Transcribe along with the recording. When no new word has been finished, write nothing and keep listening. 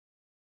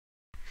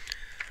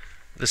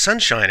The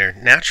Sunshiner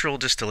natural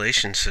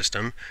distillation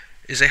system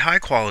is a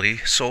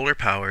high-quality,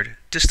 solar-powered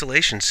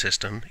distillation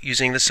system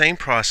using the same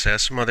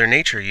process Mother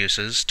Nature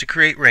uses to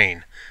create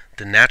rain,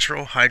 the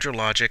natural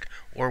hydrologic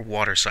or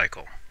water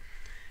cycle.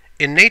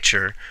 In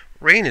nature,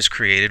 rain is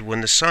created when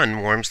the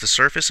sun warms the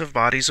surface of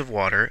bodies of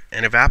water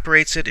and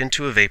evaporates it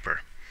into a vapor.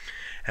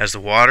 As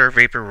the water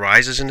vapor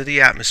rises into the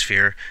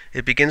atmosphere,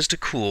 it begins to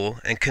cool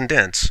and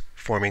condense,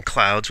 forming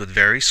clouds with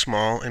very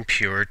small and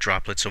pure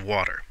droplets of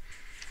water.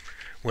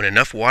 When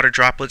enough water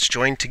droplets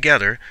join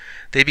together,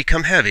 they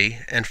become heavy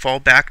and fall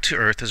back to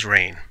earth as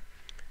rain,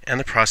 and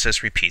the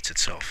process repeats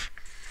itself.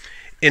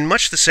 In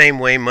much the same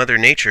way Mother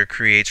Nature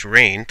creates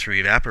rain through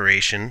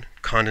evaporation,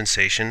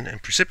 condensation,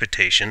 and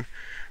precipitation,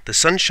 the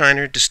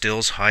Sunshiner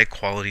distills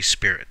high-quality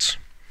spirits.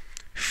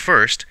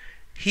 First,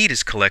 heat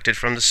is collected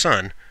from the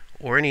sun,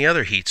 or any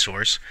other heat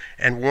source,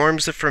 and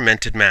warms the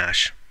fermented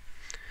mash.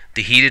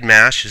 The heated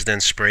mash is then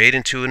sprayed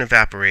into an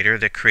evaporator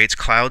that creates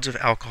clouds of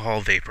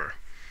alcohol vapor.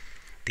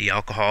 The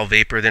alcohol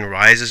vapor then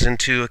rises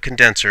into a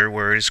condenser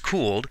where it is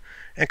cooled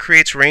and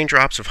creates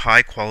raindrops of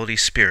high-quality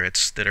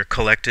spirits that are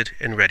collected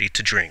and ready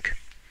to drink.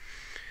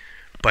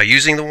 By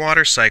using the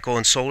water cycle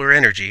and solar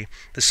energy,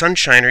 the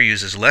Sunshiner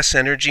uses less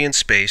energy and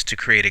space to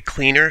create a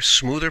cleaner,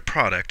 smoother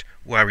product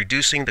while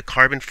reducing the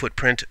carbon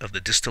footprint of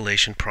the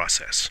distillation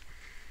process.